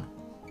done.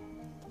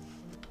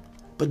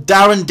 But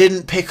Darren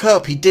didn't pick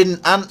up. He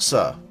didn't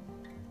answer.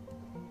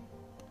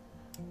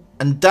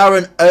 And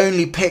Darren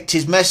only picked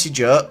his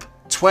message up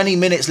 20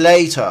 minutes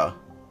later.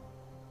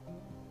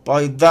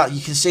 By that,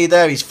 you can see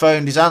there he's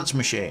phoned his answer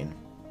machine.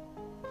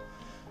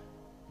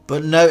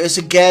 But notice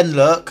again,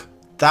 look,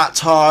 that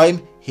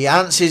time he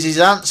answers his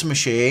answer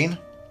machine.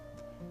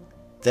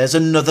 There's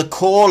another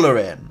caller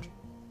in.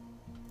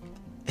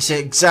 It's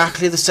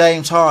exactly the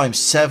same time.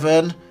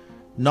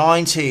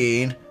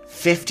 7:19,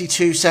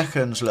 52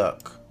 seconds,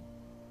 look.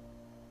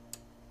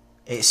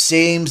 It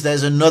seems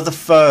there's another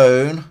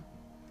phone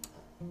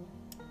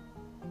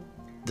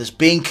that's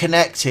been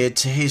connected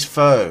to his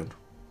phone.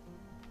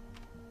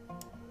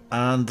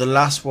 And the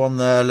last one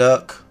there,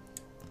 look.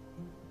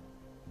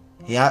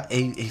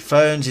 He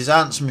phones his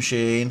answer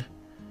machine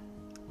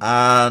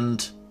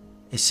and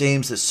it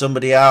seems that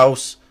somebody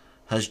else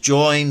has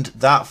joined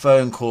that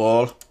phone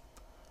call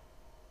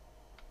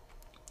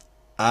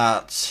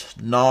at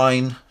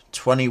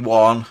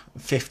 9:21,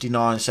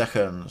 59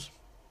 seconds.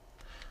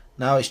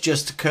 Now it's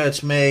just occurred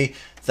to me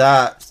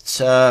that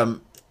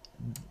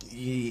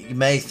you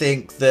may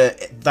think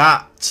that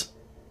that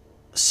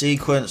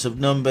sequence of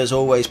numbers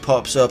always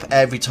pops up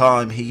every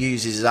time he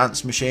uses his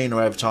answer machine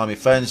or every time he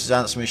phones his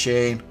answer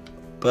machine.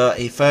 But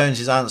he phones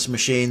his answer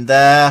machine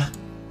there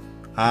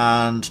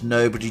and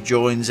nobody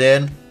joins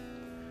in.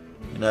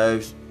 You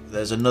know,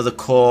 there's another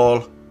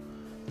call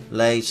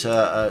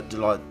later,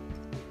 like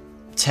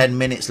 10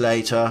 minutes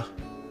later.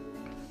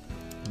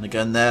 And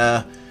again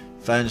there,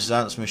 phones his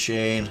answer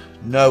machine.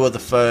 No other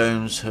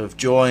phones have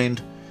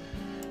joined.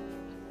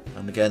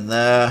 And again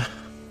there.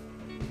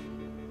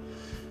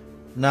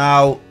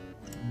 Now,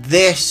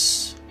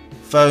 this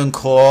phone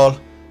call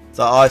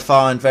that I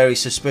find very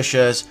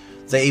suspicious,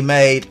 that he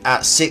made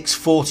at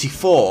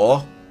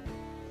 6:44,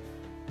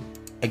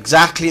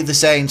 exactly the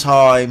same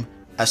time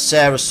as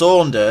Sarah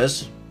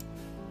Saunders.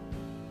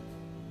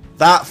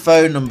 That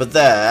phone number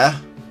there,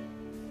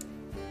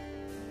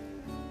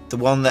 the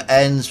one that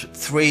ends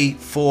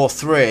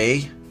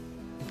 343,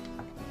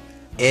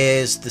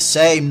 is the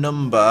same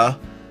number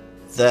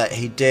that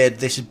he did.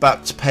 This is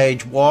back to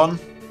page 1.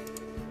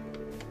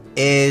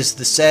 Is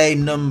the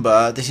same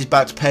number. This is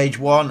back to page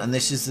 1 and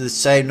this is the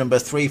same number,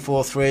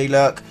 343,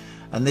 look.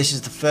 And this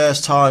is the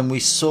first time we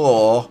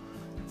saw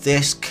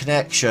this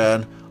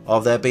connection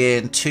of there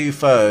being two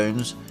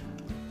phones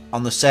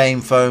on the same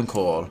phone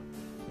call.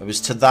 It was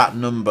to that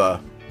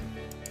number.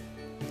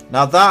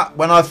 Now that,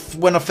 when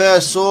I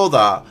first saw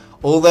that,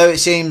 although it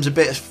seems a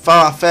bit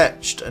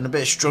far-fetched and a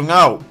bit strung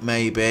out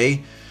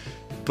maybe,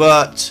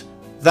 but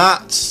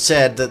that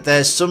said that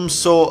there's some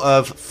sort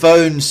of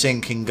phone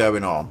syncing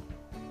going on.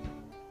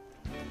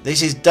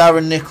 This is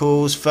Darren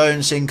Nichols phone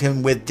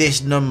syncing with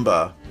this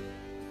number.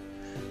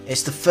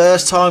 It's the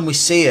first time we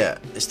see it.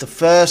 It's the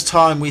first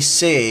time we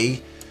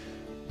see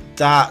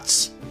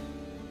that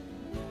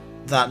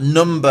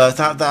number,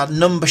 that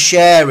number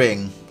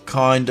sharing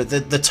kind of,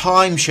 the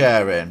time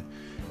sharing.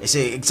 It's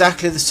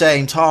exactly the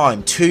same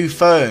time. Two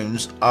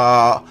phones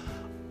are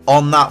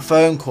on that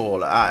phone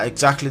call at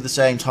exactly the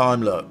same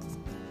time. Look,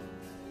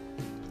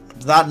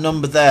 that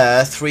number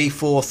there,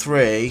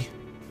 343,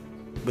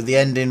 with the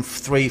ending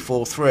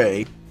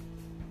 343,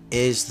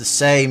 is the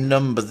same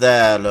number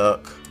there,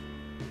 look,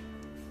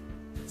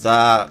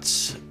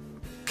 that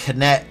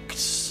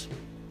connects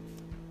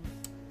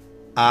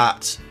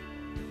at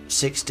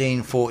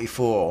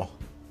 16:44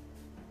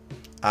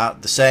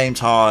 at the same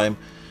time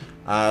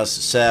as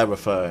Sarah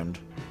phoned.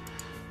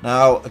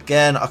 Now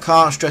again, I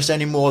can't stress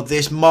anymore,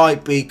 this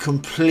might be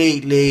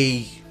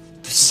completely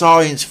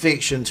science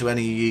fiction to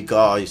any of you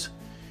guys,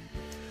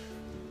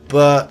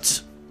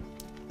 but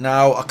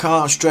now I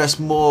can't stress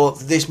more,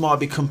 this might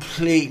be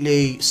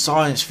completely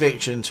science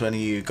fiction to any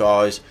of you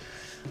guys,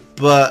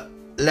 but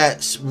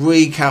let's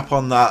recap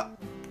on that.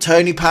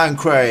 Tony and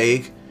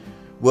Craig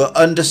were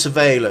under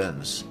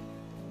surveillance.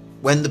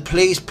 When the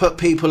police put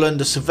people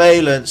under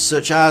surveillance,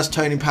 such as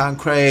Tony and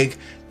Craig,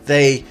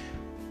 they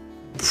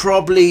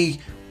probably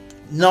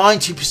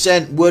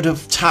 90% would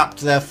have tapped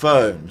their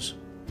phones.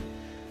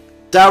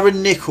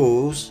 Darren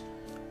Nichols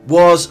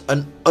was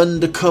an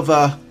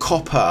undercover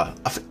copper,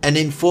 an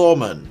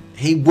informant.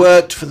 He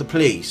worked for the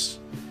police.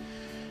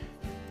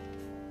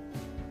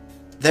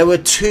 There were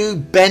two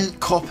bent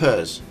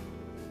coppers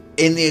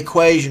in the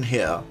equation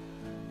here.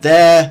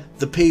 They're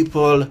the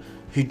people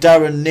who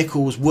Darren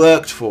Nichols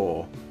worked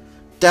for.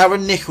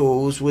 Darren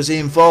Nichols was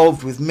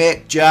involved with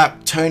Mick,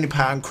 Jack, Tony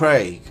and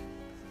Craig.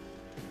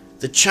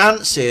 The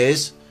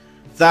chances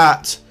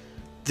that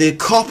the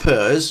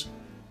coppers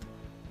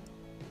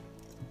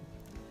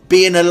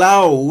being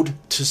allowed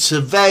to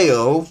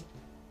surveil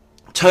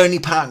Tony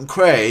and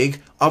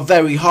Craig are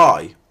very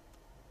high.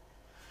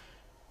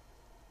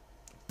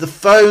 The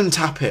phone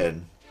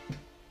tapping,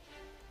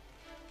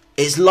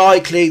 it's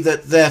likely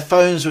that their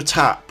phones were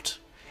tapped.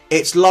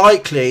 It's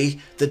likely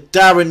that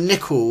Darren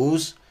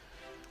Nichols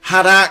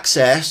had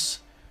access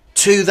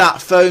to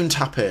that phone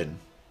tapping.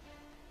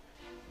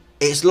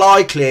 It's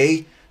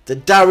likely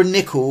that Darren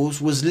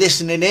Nichols was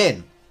listening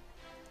in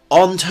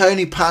on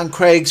Tony and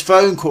Craig's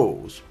phone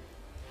calls.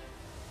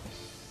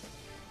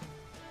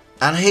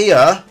 And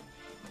here,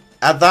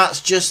 and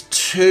that's just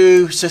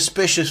too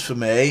suspicious for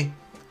me,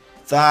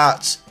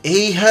 that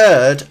he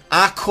heard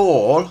a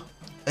call,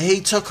 he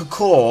took a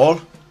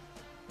call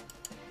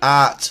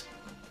at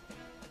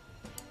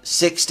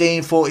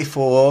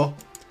 16:44,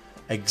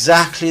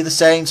 exactly the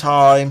same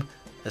time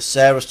as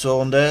Sarah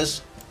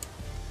Saunders.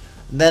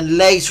 And then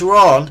later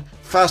on,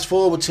 fast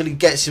forward till he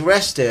gets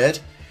arrested,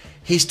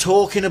 he's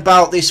talking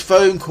about this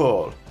phone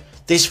call.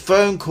 This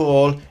phone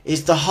call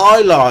is the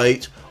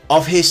highlight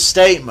of his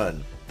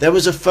statement. There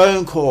was a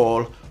phone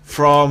call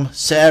from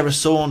Sarah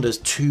Saunders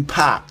to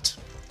Pat.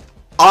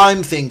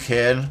 I'm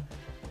thinking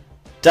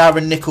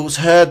Darren Nichols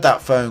heard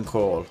that phone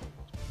call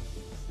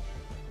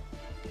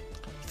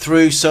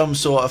through some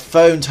sort of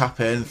phone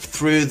tapping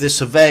through the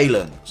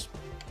surveillance.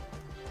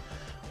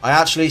 I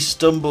actually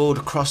stumbled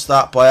across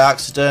that by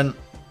accident.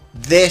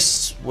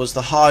 This was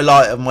the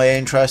highlight of my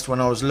interest when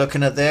I was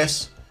looking at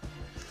this.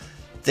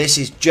 This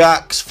is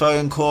Jack's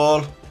phone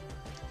call.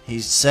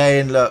 He's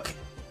saying, look,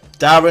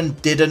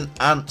 Darren didn't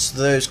answer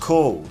those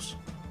calls.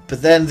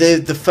 But then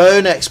the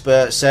phone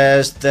expert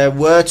says there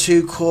were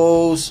two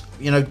calls.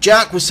 You know,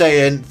 Jack was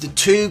saying the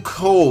two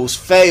calls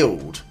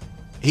failed.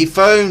 He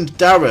phoned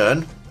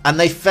Darren and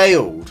they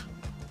failed.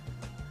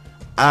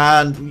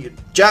 And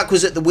Jack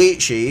was at the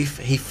wheat sheaf.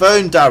 He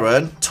phoned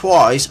Darren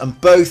twice and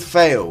both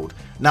failed.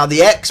 Now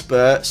the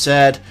expert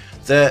said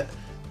that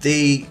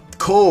the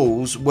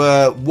calls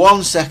were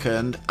 1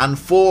 second and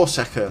 4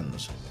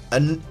 seconds.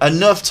 And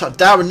enough time.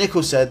 Darren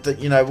Nichols said that,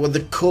 you know, well,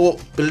 the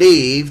court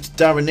believed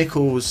Darren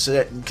Nichols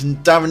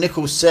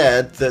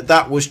said that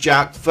that was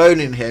Jack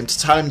phoning him to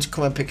tell him to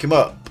come and pick him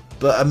up.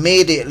 But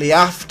immediately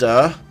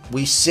after,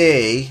 we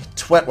see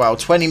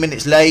 20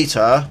 minutes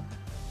later,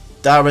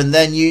 Darren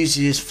then uses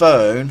his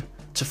phone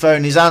to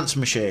phone his answer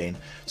machine.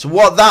 So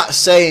what that's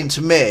saying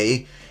to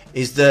me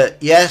is that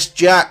yes,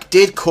 Jack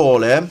did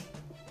call him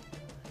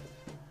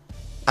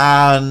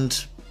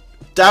and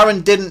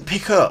Darren didn't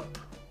pick up.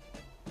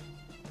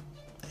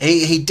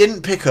 He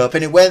didn't pick up,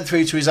 and it went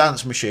through to his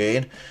answer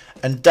machine,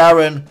 and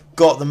Darren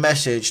got the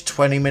message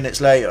 20 minutes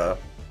later.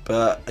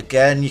 But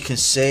again, you can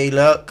see,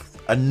 look,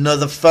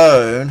 another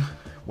phone.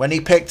 When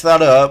he picked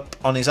that up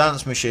on his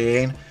answer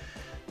machine,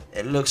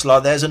 it looks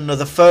like there's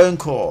another phone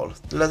call.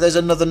 There's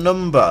another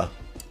number.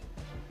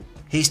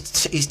 He's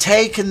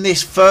taken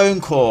this phone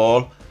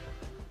call,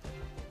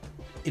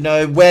 you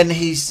know, when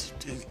he's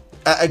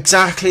at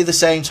exactly the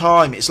same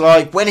time. It's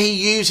like when he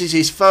uses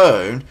his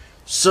phone,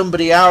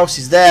 somebody else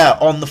is there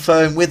on the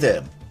phone with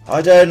him.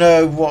 I don't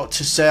know what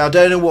to say. I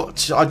don't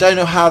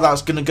know how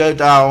that's going to go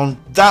down.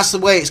 That's the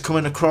way it's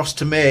coming across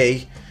to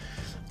me.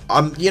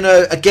 You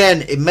know,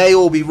 again, it may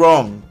all be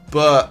wrong,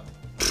 but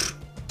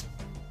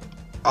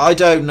I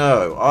don't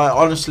know. I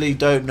honestly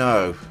don't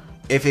know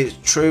if it's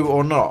true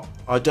or not.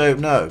 I don't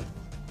know.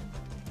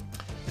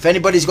 If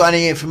anybody's got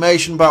any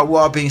information about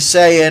what I've been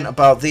saying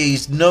about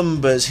these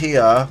numbers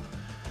here,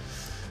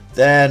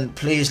 then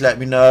please let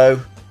me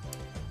know.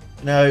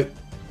 You know,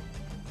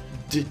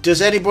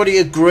 does anybody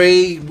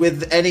agree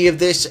with any of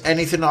this?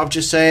 Anything I've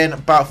just saying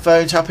about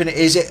phone tapping?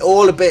 Is it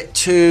all a bit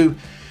too,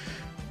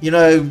 you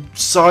know,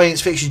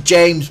 science fiction,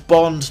 James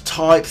Bond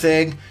type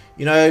thing?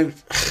 You know,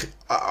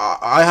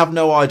 I have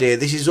no idea.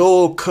 This is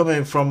all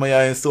coming from my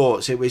own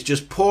thoughts. It was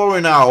just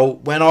pouring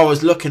out when I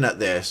was looking at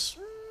this.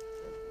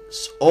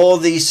 All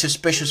these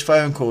suspicious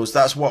phone calls,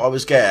 that's what I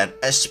was getting.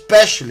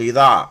 Especially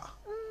that.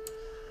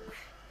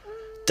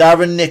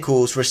 Darren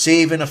Nichols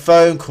receiving a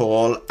phone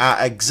call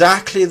at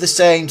exactly the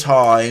same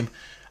time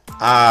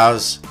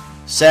as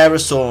Sarah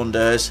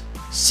Saunders,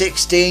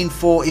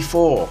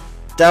 16:44.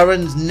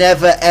 Darren's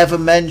never ever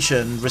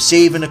mentioned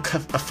receiving a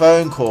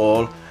phone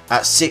call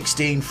at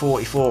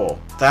 16:44.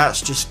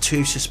 That's just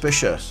too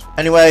suspicious.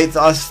 Anyway,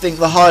 I think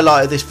the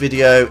highlight of this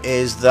video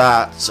is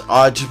that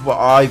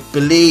I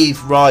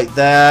believe right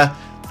there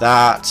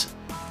that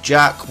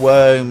Jack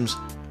Worms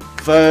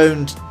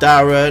phoned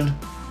Darren,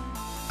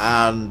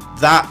 and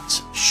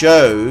that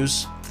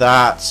shows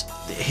that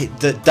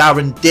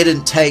Darren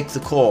didn't take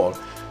the call.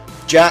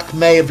 Jack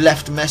may have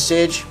left a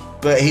message,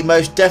 but he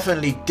most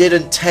definitely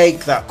didn't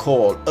take that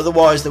call.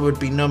 Otherwise there would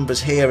be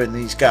numbers here in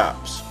these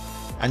gaps.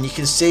 And you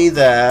can see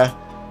there,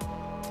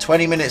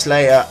 20 minutes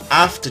later,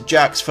 after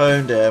Jack's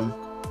phoned him,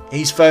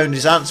 he's phoned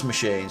his answer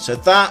machine. So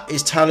that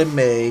is telling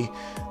me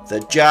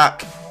that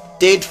Jack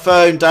did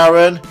phone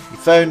Darren. He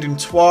phoned him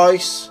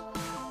twice,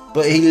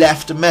 but he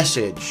left a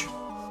message.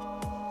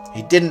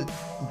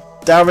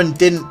 Darren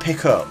didn't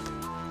pick up.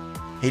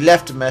 He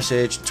left a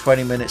message.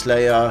 20 minutes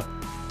later,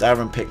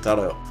 Darren picked that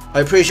up. I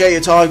appreciate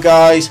your time,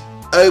 guys.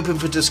 Open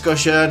for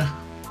discussion.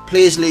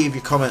 Please leave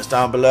your comments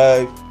down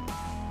below.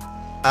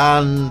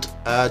 And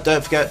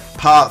don't forget,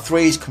 part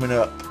 3 is coming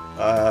up,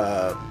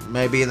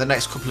 maybe in the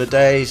next couple of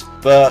days,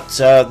 but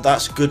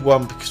that's a good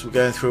one because we're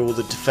going through all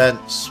the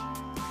defence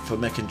for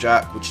Mick and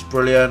Jack, which is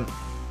brilliant.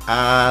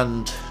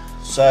 And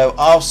so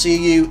I'll see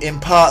you in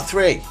part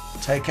 3.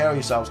 Take care of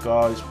yourselves,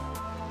 guys.